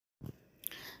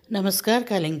नमस्कार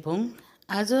कालिम्पोङ।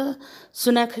 आज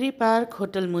सुनाखरी park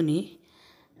hotel मुनि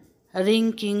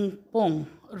रिङकिङपोङ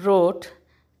रोड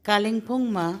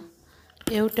कालिम्पोङमा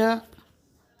एउटा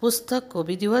पुस्तकको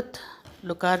विधिवत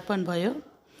लोकार्पण भयो।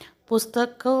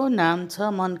 पुस्तकको नाम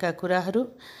छ मनका कुराहरू।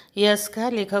 यसका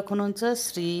लेखक हुनुहुन्छ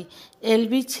श्री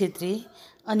एलबी छेत्री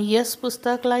अनि यस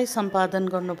पुस्तकलाई सम्पादन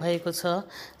गर्नुभएको छ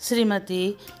श्रीमती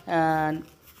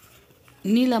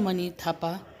नीलमणि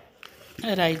थापा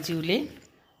राईज्यूले।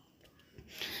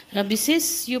 र विशेष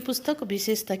यो पुस्तकको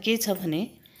विशेषता के छ भने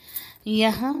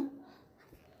यहाँ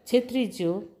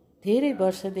छेत्रीज्यू धेरै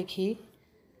वर्षदेखि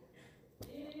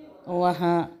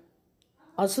उहाँ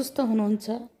अस्वस्थ हुनुहुन्छ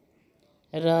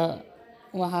र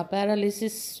उहाँ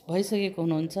प्यारालिसिस भइसकेको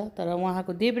हुनुहुन्छ। तर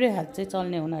उहाँको देब्रे हात चाहिँ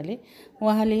चल्ने हुनाले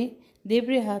उहाँले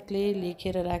देब्रे हातले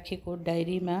लेखेर राखेको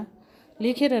डायरीमा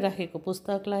लेखेर राखेको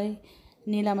पुस्तकलाई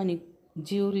नीलमणि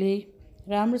ज्यूले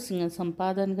राम्रोसँग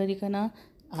सम्पादन गरिकन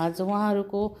आज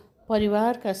उहाँहरूको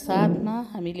परिवारका साथमा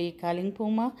हामीले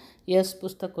कालिम्पोङमा यस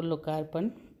पुस्तकको लोकार्पण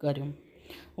गऱ्यौँ।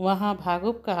 उहाँ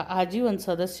भागवतका आजीवन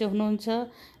सदस्य हुनुहुन्छ,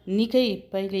 निकै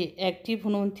पहिले एक्टिभ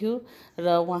हुनुहुन्थ्यो र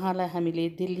उहाँलाई हामीले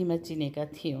दिल्लीमा चिनेका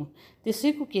थियौँ।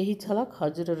 त्यसैको केही झलक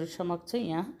हजुरहरू समक्ष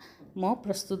यहाँ म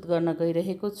प्रस्तुत गर्न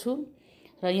गइरहेको छु।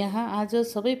 र यहाँ आज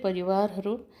सबै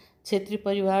परिवारहरू क्षेत्री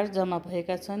परिवार जम्मा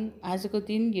भएका छन्। आजको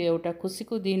दिन यो एउटा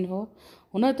खुसीको दिन हो।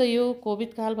 हुन त यो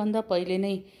कोभिड कालभन्दा पहिले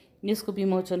नै यसको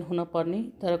विमोचन हुन पर्ने,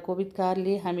 तर कोभिड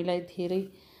कालले हामीलाई धेरै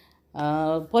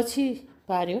पछि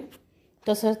पार्यो।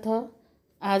 तसर्थ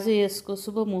आज यसको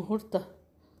शुभ मुहुर्त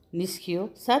निस्कियो।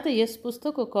 साथै यस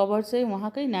पुस्तकको कभर चाहिँ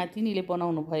उहाँकै नातिनीले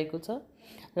बनाउनु भएको छ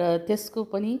र त्यसको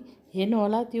पनि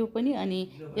हेर्नुहोला त्यो पनि। अनि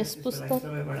यस पुस्तक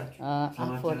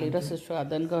आफूहरूले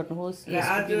रसस्वादन गर्नुहोस्।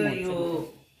 आज यो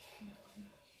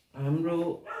हाम्रो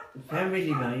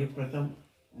फ्यामिलीमा यो प्रथम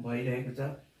भइरहेको छ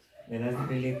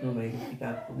भेनाजुले लेख्नु भएको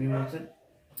किताबको विमोचन।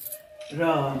 र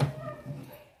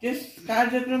त्यस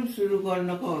कार्यक्रम सुरु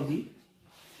गर्नको अघि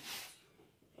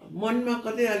मनमा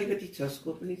कतै अलिकति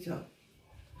छस्को पनि छ।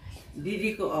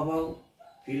 दिदीको अभाव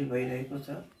फिल भइरहेको छ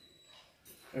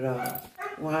र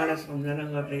उहाँलाई सम्झना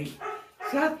गर्दै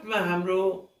साथमा हाम्रो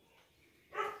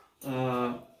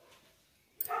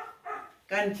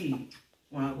कान्छी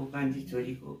उहाँको कान्छी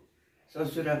छोरीको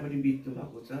ससुरा पनि बित्नु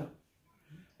भएको छ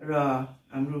र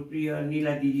हाम्रो प्रिय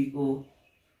नीला दिदीको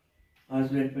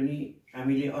हस्बेन्ड पनि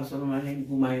हामीले असलमा नै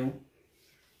गुमायौँ।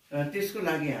 र त्यसको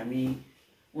लागि हामी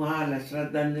उहाँहरूलाई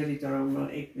श्रद्धाञ्जली चढाउन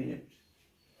 1 मिनट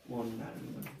मौन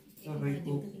धारण।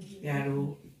 सबैको प्यारो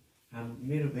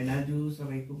मेरो भेनाजु,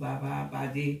 सबैको बाबा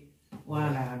बाजे,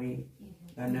 उहाँलाई हामी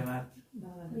धन्यवाद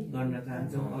गर्न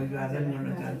चाहन्छौँ, अभिवादन गर्न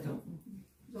चाहन्छौँ।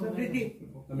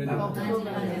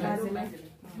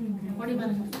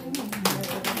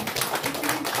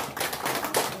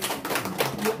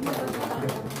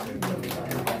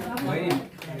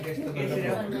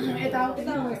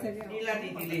 नीला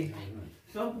दिदीले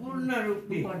सम्पूर्ण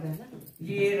रूपले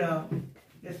लिएर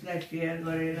त्यसलाई सेयर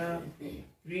गरेर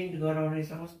प्रिन्ट गराउने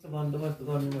समस्त बन्दोबस्त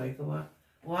गर्नुभएकोमा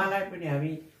उहाँलाई पनि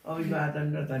हामी अभिवादन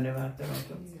र धन्यवाद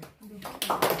चढाउँछौँ।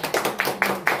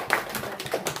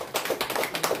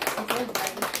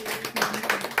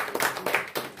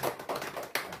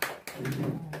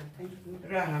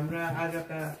 र हाम्रा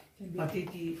आजका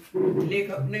अतिथि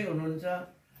लेखक नै हुनुहुन्छ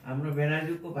हाम्रो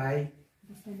भेनाजुको भाइ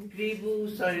कृबु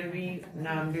शर्मी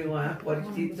नामले उहाँ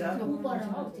परिचित छ।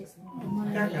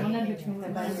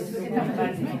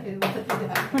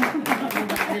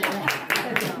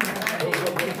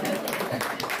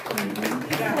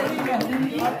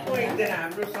 अर्को एकजना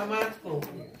हाम्रो समाजको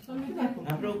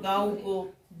हाम्रो गाउँको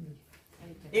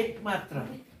एकमात्र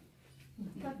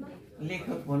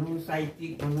लेखक भनौँ,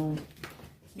 साहित्यिक भनौँ,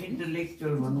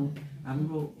 इन्टलेक्चुअल भनौँ,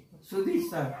 हाम्रो सुधीर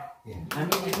सर,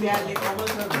 हामी प्यारले कमल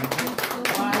सर भन्छौँ।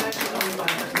 उहाँलाई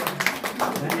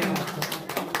धन्यवाद।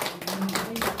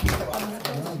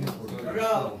 र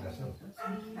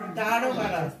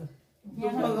टाढोबाट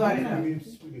दुःख गरेर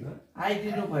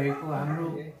आइदिनु भएको हाम्रो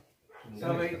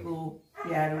सबैको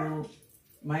प्यारो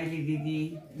माइली दिदी,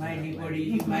 माइली बडी,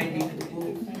 माइली फुपू,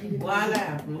 उहाँलाई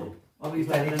हाम्रो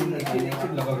अभिवादन।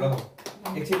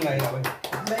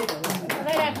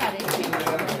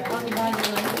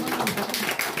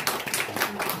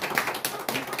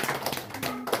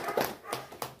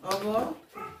 अब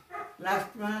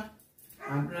लास्टमा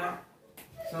हाम्रा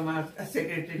समाज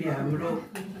सेक्रेटरी हाम्रो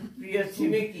प्रिय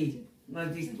छिमेकी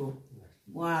नजिकको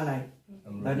उहाँलाई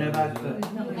धन्यवाद।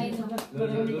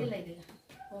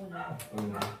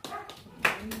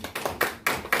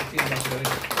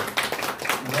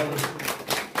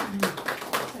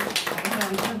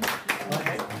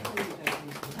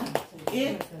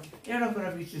 एउटा कुरा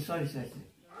विशेष, सरी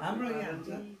हाम्रो यहाँ छ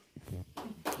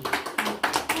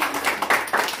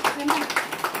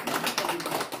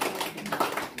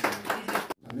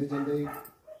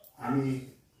हामी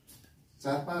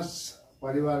 4-5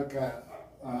 परिवारका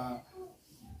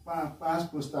 5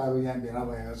 पुस्ताहरू यहाँ भेला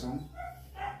भएका छौँ।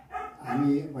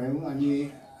 हामी भयौँ अनि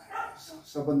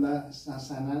सबभन्दा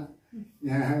साना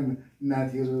यहाँ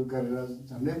नातिहरू गरेर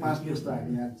झन्डै 5 पुस्ता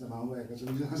हामी यहाँ जम्मा भएका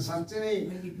छौँ। साँच्चै नै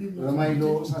रमाइलो,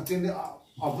 साँच्चै नै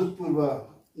अभूतपूर्व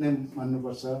नै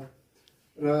मान्नुपर्छ।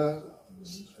 र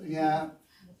यहाँ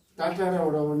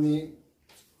टाढाबाट पनि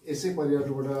यसै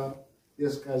परिवारबाट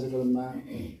यस कार्यक्रममा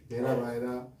भेला भएर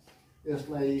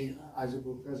यसलाई आजको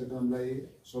कार्यक्रमलाई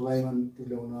शोभायमान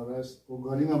तुल्याउन र यसको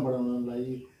गरिमा बढाउनलाई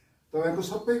तपाईँको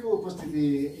सबैको उपस्थिति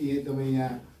एकदमै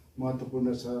यहाँ महत्त्वपूर्ण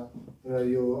छ र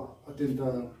यो अत्यन्त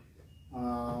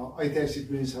ऐतिहासिक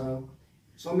पनि छ।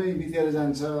 समय बितेर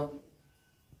जान्छ,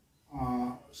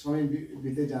 समय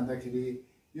बित्दै जाँदाखेरि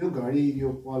यो घडी यो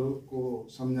पलको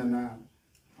सम्झना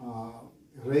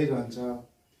रहिरहन्छ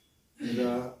र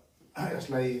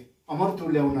यसलाई अमर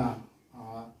तुल्याउन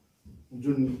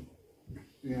जुन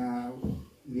यहाँ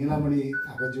निलामणि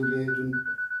थापाज्यूले जुन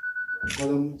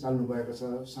कदम चाल्नु भएको छ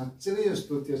साँच्चै नै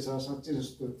स्तुत्य छ, साँच्चै नै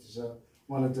स्तुत्य छ।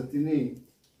 मलाई जति नै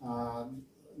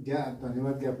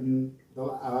धन्यवाद ज्ञापन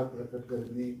अथवा आभार प्रकट गरे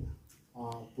पनि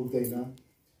पुग्दैन।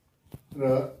 र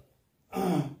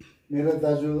मेरा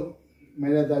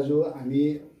दाजु हामी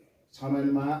 6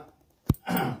 महिनामा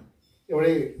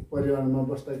एउटै परिवारमा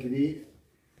बस्दाखेरि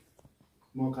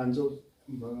म कान्छो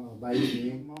भाइ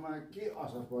थिएँ। ममा के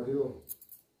असर पर्यो,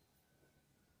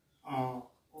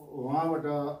 उहाँबाट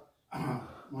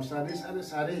म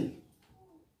साह्रै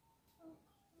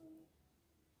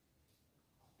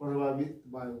प्रभावित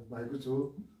भएको छु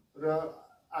र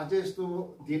आज यस्तो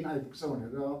दिन आइपुग्छ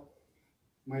भनेर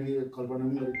मैले कल्पना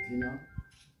पनि गरेको थिइनँ।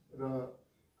 र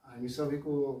हामी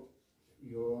सबैको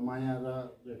यो माया र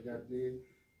भेटघाटले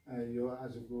यो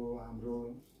आजको हाम्रो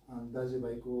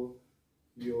दाजुभाइको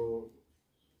यो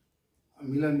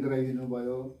मिलन गराइदिनु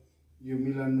भयो। यो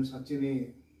मिलन साँच्चै नै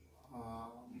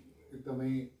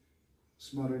एकदमै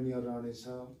स्मरणीय रहनेछ।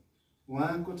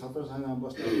 उहाँको छत्रछायामा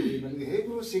बस्दाखेरि मैले धेरै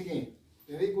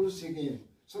कुरो सिकेँ।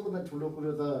 सबभन्दा ठुलो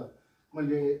कुरो त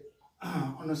मैले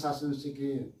अनुशासन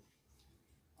सिकेँ।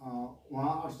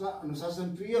 उहाँ अनुशासन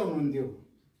प्रिय हुनुहुन्थ्यो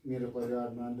मेरो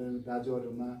परिवारमा,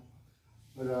 दाजुहरूमा।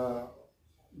 र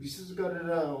विशेष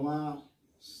गरेर उहाँ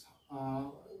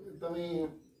एकदमै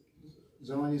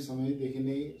जवानी समयदेखि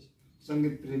नै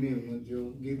सङ्गीत प्रेमी हुनुहुन्थ्यो।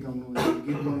 गीत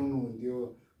बनाउनुहुन्थ्यो,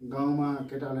 गाउँमा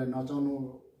केटालाई नचाउनु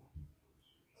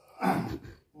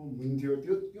हुन्थ्यो।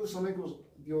 त्यो समयको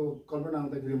त्यो कल्पना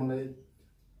आउँदाखेरि मलाई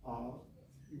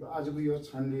आजको यो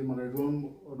क्षणले मलाई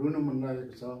रुन मन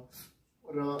लागेको छ।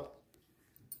 र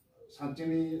साँच्चै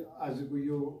नै आजको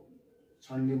यो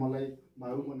क्षणले मलाई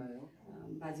भावुक बनायो।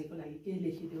 बाजेको लागि केही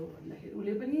लेखिदियो भन्दाखेरि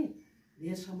उसले पनि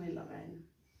धेरै समय लगाएन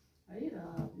है, र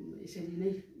यसरी नै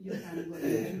यो काम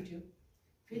गरेर जुट्यो।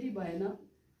 फेरि भएन।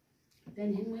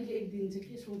 त्यहाँदेखि मैले एक दिन चाहिँ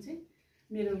के सोचेँ,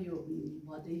 मेरो यो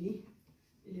भदैनी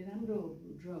यसले राम्रो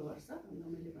ड्र गर्छ। अन्त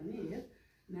मैले भने हेर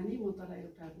नानी, म तँलाई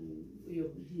एउटा उयो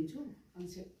दिन्छु,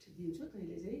 कन्सेप्ट दिन्छु।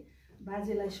 तैँले चाहिँ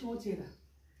बाजेलाई सोचेर,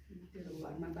 तेरो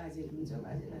घरमा बाजे हुनुहुन्छ,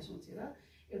 बाजेलाई सोचेर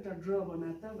एउटा ड्र बना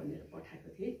त भनेर पठाएको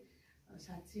थिएँ।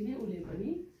 साँच्ची नै उसले पनि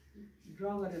ड्र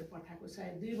गरेर पठाएको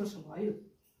सायद 2 वर्ष भयो,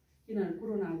 किनभने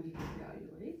कोरोना अघिको कुरा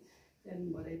हो है।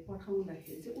 त्यहाँदेखि भरे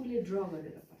पठाउँदाखेरि चाहिँ उसले ड्र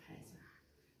गरेर पठाएछ।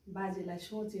 बाजेलाई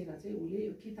सोचेर चाहिँ उसले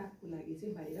यो किताबको लागि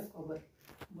चाहिँ बाहिर कभर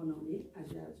बनाउने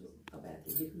आज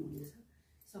तपाईँहरूले देख्नुहुनेछ।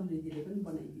 समृद्धिले पनि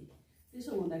बनाइदिए।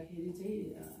 त्यसो हुँदाखेरि चाहिँ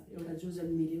एउटा जोजन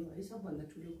मिल्यो है। सबभन्दा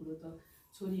ठुलो कुरो त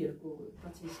छोरीहरूको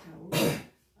प्रचेष्टा हो।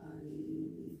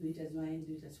 2टा ज्वाइँ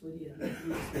 2टा छोरीहरूलाई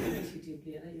इनिसिएटिभ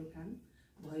लिएर यो काम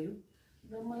भयो।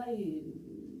 र मलाई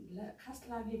खास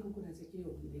लागेको कुरा चाहिँ के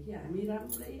हो भनेदेखि हामी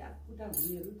राम्रै आँटखुट्टा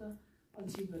हुनेहरू त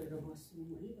अल्छी गरेर बस्छौँ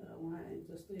है। तर उहाँ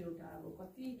जस्तो एउटा अब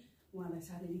कति उहाँलाई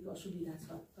शारीरिक असुविधा छ,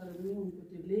 तर पनि उनको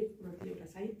त्यो लेखप्रति एउटा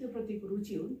साहित्यप्रतिको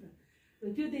रुचि हो नि त। र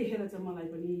त्यो देखेर चाहिँ मलाई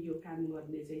पनि यो काम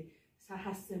गर्ने चाहिँ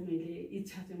साहस चाहिँ मैले,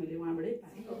 इच्छा चाहिँ मैले उहाँबाटै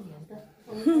पाएँ।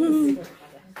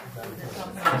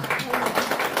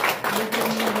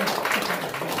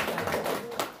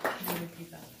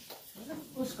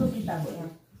 उसको किताब हो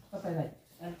तपाईँलाई,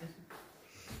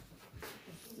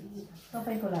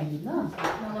 तपाईँको लागि ल।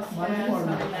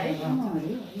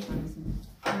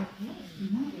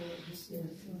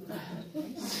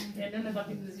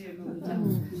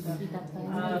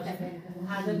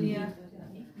 आदरणीय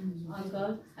अङ्कल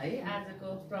है, आजको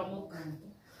प्रमुख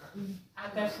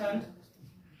आकर्षण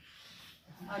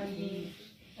अनि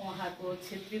उहाँको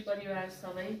क्षेत्रीय परिवार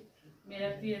सबै, मेरा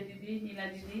प्रिय दिदी निला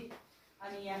दिदी,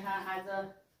 अनि यहाँ आज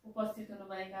उपस्थित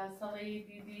हुनुभएका सबै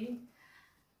दिदी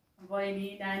बहिनी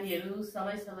नानीहरू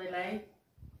सबैलाई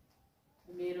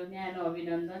मेरो न्यानो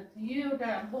अभिनन्दन। यो एउटा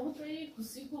बहुतै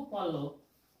खुसीको पल हो।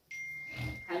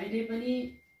 हामीले पनि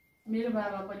मेरो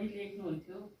बाबा पनि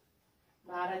लेख्नुहुन्थ्यो,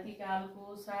 भारती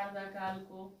कालको शारदा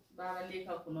कालको बाबा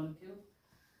लेखक हुनुहुन्थ्यो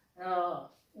र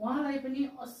उहाँलाई पनि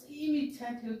असीम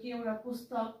इच्छा थियो कि एउटा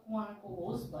पुस्तक उहाँको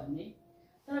होस् भन्ने।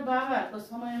 तर बाबाहरूको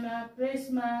समयमा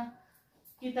प्रेसमा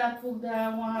किताब पुग्दा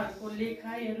उहाँहरूको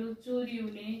लेखाइहरू चोरी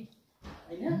हुने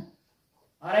होइन,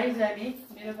 हराइजाने।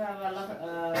 मेरो बाबा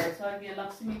स्वर्गीय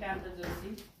लक्ष्मीकान्त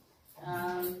जोशी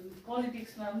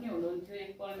पोलिटिक्समा पनि हुनुहुन्थ्यो।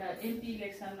 एकपल्ट एमपी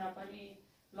इलेक्सनमा पनि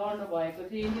लड्नु भएको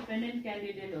थियो। इन्डिपेन्डेन्ट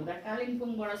क्यान्डिडेट हुँदा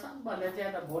कालिम्पोङबाट सबभन्दा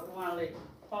ज्यादा भोट उहाँले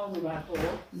पाउनु भएको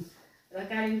हो र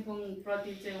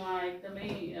कालिम्पोङप्रति चाहिँ उहाँ एकदमै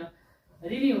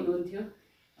ऋणी हुनुहुन्थ्यो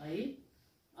है।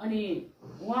 अनि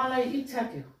उहाँलाई इच्छा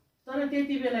थियो, तर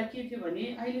त्यति बेला के थियो भने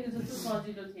अहिलेको जस्तो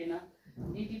सजिलो थिएन।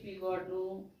 डिटिपी गर्नु,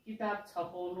 किताब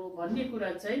छपाउनु भन्ने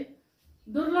कुरा चाहिँ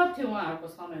दुर्लभ थियो उहाँहरूको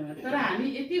समयमा। तर हामी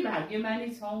यति भाग्यमानी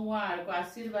छौँ उहाँहरूको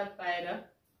आशीर्वाद पाएर।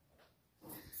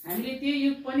 हामीले त्यो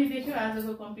युग पनि देख्यौँ,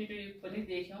 आजको कम्प्युटर युग पनि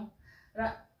देख्यौँ र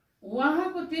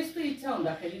उहाँको त्यस्तो इच्छा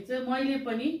हुँदाखेरि चाहिँ मैले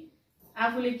पनि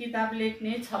आफूले किताब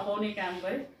लेख्ने छपाउने काम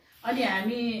गरेँ। अनि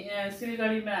हामी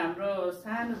सिलगढीमा हाम्रो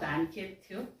सानो धान खेत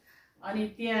थियो, अनि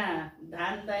त्यहाँ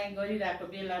धान दाइँ गरिरहेको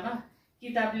बेलामा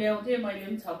किताब ल्याउँथेँ, मैले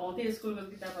पनि छपाउँथेँ। स्कुलको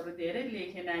किताबहरू धेरै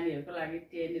लेखेँ नानीहरूको लागि,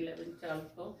 10-11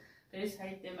 12को। फेरि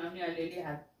साहित्यमा पनि अलिअलि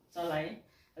हात चलाएँ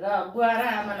र बुवा र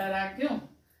आमालाई राख्थ्यौँ।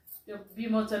 त्यो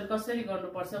विमोचन कसरी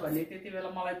गर्नुपर्छ भन्ने त्यति बेला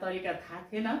मलाई तरिका थाहा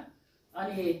थिएन।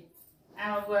 अनि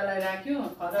आमा बुवालाई राख्यौँ,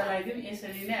 खदा लगाइदिउँ,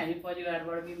 यसरी नै हामी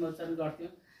परिवारबाट विमोचन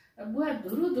गर्थ्यौँ। र बुवा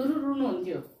धुरु धुरु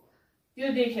रुनुहुन्थ्यो त्यो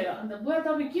देखेर। अन्त बुवा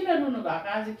तपाईँ किन रुनु भएको,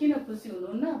 आज किन खुसी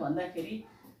हुनुहुन्न भन्दाखेरि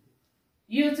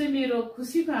यो चाहिँ मेरो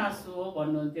खुसीको आँसु हो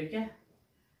भन्नुहुन्थ्यो क्या।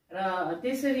 र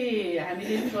त्यसरी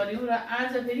हामीले पनि गऱ्यौँ। र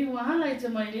आज फेरि उहाँलाई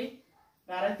चाहिँ मैले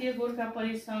भारतीय गोर्खा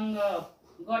परिसङ्घ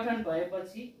गठन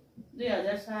भएपछि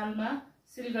 2000 सालमा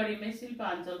सिलगढीमै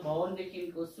शिल्पाञ्चल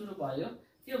भवनदेखिको सुरु भयो।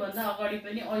 त्योभन्दा अगाडि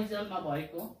पनि ऐजलमा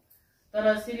भएको,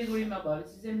 तर सिलिगुडीमा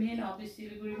भएपछि चाहिँ मेन अफिस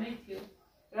सिलिगुडीमै थियो।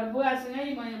 र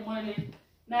बुवासँगै मैले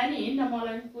नानी हिँड्न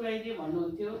मलाई पनि पुऱ्याइदियो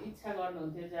भन्नुहुन्थ्यो, इच्छा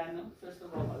गर्नुहुन्थ्यो जानु सोसो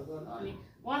बबल गर्नु। अनि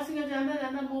उहाँसँग जाँदा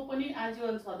जाँदा म पनि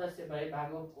आजीवन सदस्य भएँ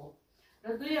भागवतको।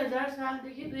 र 2000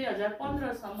 सालदेखि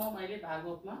 2015सम्म मैले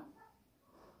भागवतमा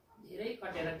धेरै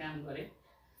खटेर काम गरेँ।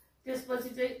 त्यसपछि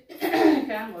चाहिँ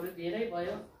कामहरू धेरै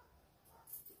भयो,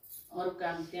 अरू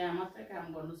काम त्यहाँ मात्रै काम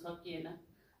गर्नु सकिएन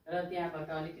र त्यहाँबाट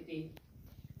अलिकति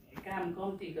काम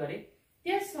कम्ती गरेँ।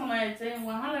 त्यस समय चाहिँ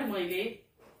उहाँलाई मैले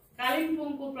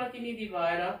कालिम्पोङको प्रतिनिधि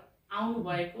भएर आउनु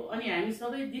भएको, अनि हामी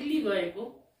सबै दिल्ली गएको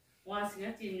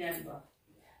उहाँसँग चिनजान भयो।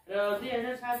 र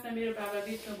 2007मा मेरो बाबा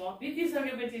बित्नु भयो।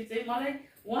 बितिसकेपछि चाहिँ मलाई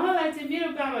उहाँलाई चाहिँ मेरो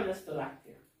बाबा जस्तो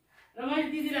लाग्थ्यो र मैले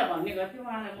दिदीलाई भन्ने गर्थेँ,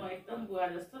 उहाँलाई म एकदम बुवा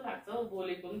जस्तो लाग्छ,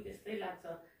 बोलेको पनि त्यस्तै लाग्छ,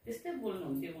 त्यस्तै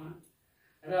बोल्नुहुन्थ्यो उहाँ।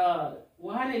 र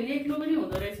उहाँले लेख्नु पनि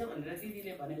हुँदो रहेछ भनेर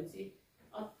दिदीले भनेपछि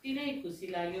अति नै खुसी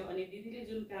लाग्यो। अनि दिदीले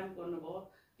जुन काम गर्नुभयो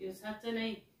त्यो साँच्चै नै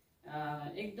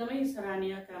एकदमै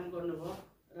सराहनीय काम गर्नुभयो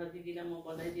र दिदीलाई म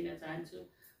बधाई दिन चाहन्छु।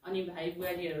 अनि भाइ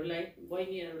बुहारीहरूलाई,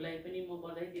 बहिनीहरूलाई पनि म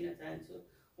बधाई दिन चाहन्छु।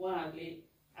 उहाँहरूले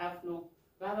आफ्नो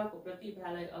बाबाको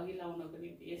प्रतिभालाई अघि लाउनको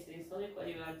निम्ति यसरी सबै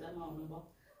परिवार जम्मा हुनुभयो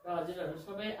र हजुरहरू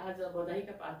सबै आज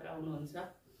बधाईका पात्र हुनुहुन्छ।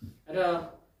 र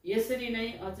यसरी नै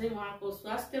अझै उहाँको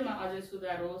स्वास्थ्यमा अझै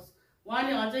सुधार होस्,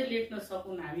 उहाँले अझै लेख्न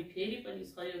सकुन्, हामी फेरि पनि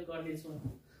सहयोग गर्नेछौँ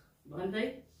भन्दै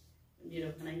मेरो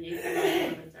भनाइ यही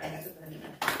गर्न चाहन्छु।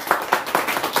 धन्यवाद।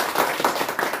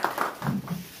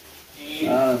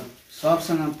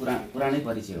 सबसँग पुरानै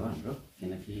परिचय हो हाम्रो,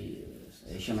 किनकि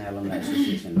एसियन एलुमनाई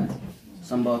एसोसिएसनमा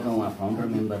सम्भवतः उहाँ फाउन्डर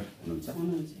मेम्बर हुनुहुन्छ।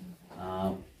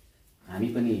 हामी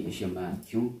पनि एसियममा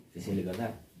थियौँ, त्यसैले गर्दा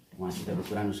उहाँसितको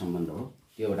पुरानो सम्बन्ध हो।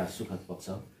 त्यो एउटा सुखद पक्ष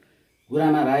हो।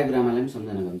 राय गुरामालाई पनि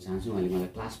सम्झना गर्न चाहन्छु। उहाँले मलाई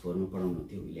क्लास 4मा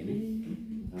पढाउनुहुन्थ्यो, उहिले नै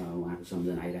उहाँको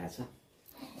सम्झना आइरहेछ।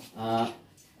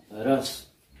 र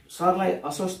सरलाई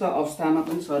अस्वस्थ अवस्थामा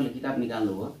पनि सरले किताब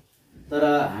निकाल्नुभयो, तर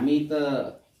हामी त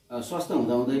स्वस्थ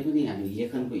हुँदाहुँदै पनि हामी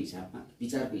लेखनको हिसाबमा,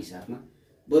 विचारको हिसाबमा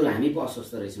बरु हामी पो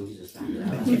अस्वस्थ रहेछौँ कि जस्तो हाम्रो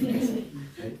आवाज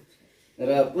है। र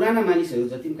पुराना मानिसहरू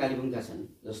जति पनि कालेबुङका छन्,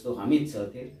 जस्तो हमिद सर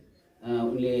थिए,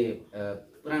 उनले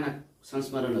पुराना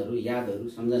संस्मरणहरू, यादहरू,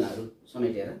 सम्झनाहरू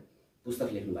समेटेर पुस्तक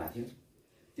लेख्नु भएको थियो।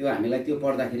 त्यो हामीलाई त्यो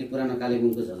पढ्दाखेरि पुरानो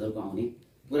कालेबुङको झझल्को आउने,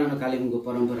 पुरानो कालेबुङको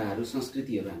परम्पराहरू,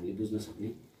 संस्कृतिहरू हामीले बुझ्न सक्ने।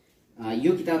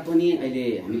 यो किताब पनि अहिले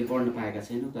हामीले पढ्न पाएका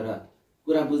छैनौँ, तर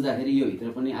कुरा बुझ्दाखेरि यो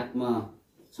भित्र पनि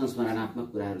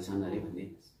संस्मरणात्मक कुराहरू छन् अरे भन्ने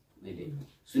मैले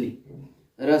सुने।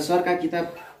 र सरका किताब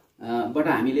बाट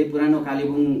हामीले पुरानो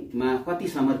कालेबुङमा कति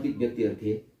समर्पित व्यक्तिहरू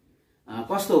थिए,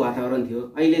 कस्तो वातावरण थियो,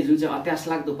 अहिले जुन चाहिँ अत्यास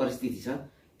लाग्दो परिस्थिति छ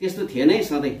त्यस्तो थिएनै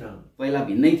सधैँ। पहिला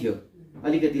भिन्नै थियो,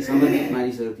 अलिकति समर्पित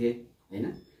मानिसहरू थिए होइन,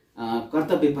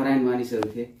 कर्तव्यपरायण मानिसहरू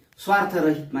थिए,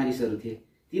 स्वार्थरहित मानिसहरू थिए।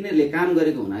 तिनीहरूले काम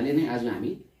गरेको हुनाले नै आज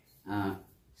हामी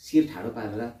शिर ठाडो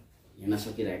पारेर हिँड्न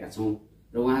सकिरहेका छौँ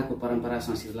र उहाँको परम्परा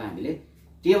संस्कृतिलाई हामीले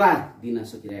टेवा दिन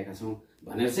सकिरहेका छौँ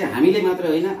भनेर चाहिँ हामीले मात्र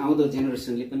होइन, आउँदो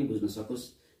जेनेरेसनले पनि बुझ्न सकोस्।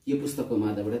 यो पुस्तकको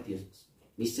माध्यमबाट त्यो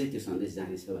निश्चय त्यो सन्देश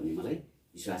जानेछ भन्ने मलाई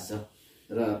विश्वास छ।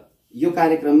 र यो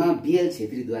कार्यक्रममा बिएल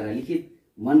छेत्रीद्वारा लिखित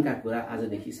मनका कुरा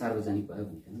आजदेखि सार्वजनिक भयो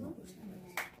भनिकन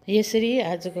यसरी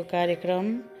आजको कार्यक्रम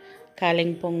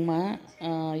कालिम्पोङमा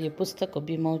यो पुस्तकको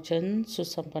विमोचन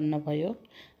सुसम्पन्न भयो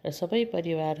र सबै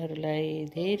परिवारहरूलाई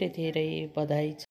धेरै धेरै बधाई छ।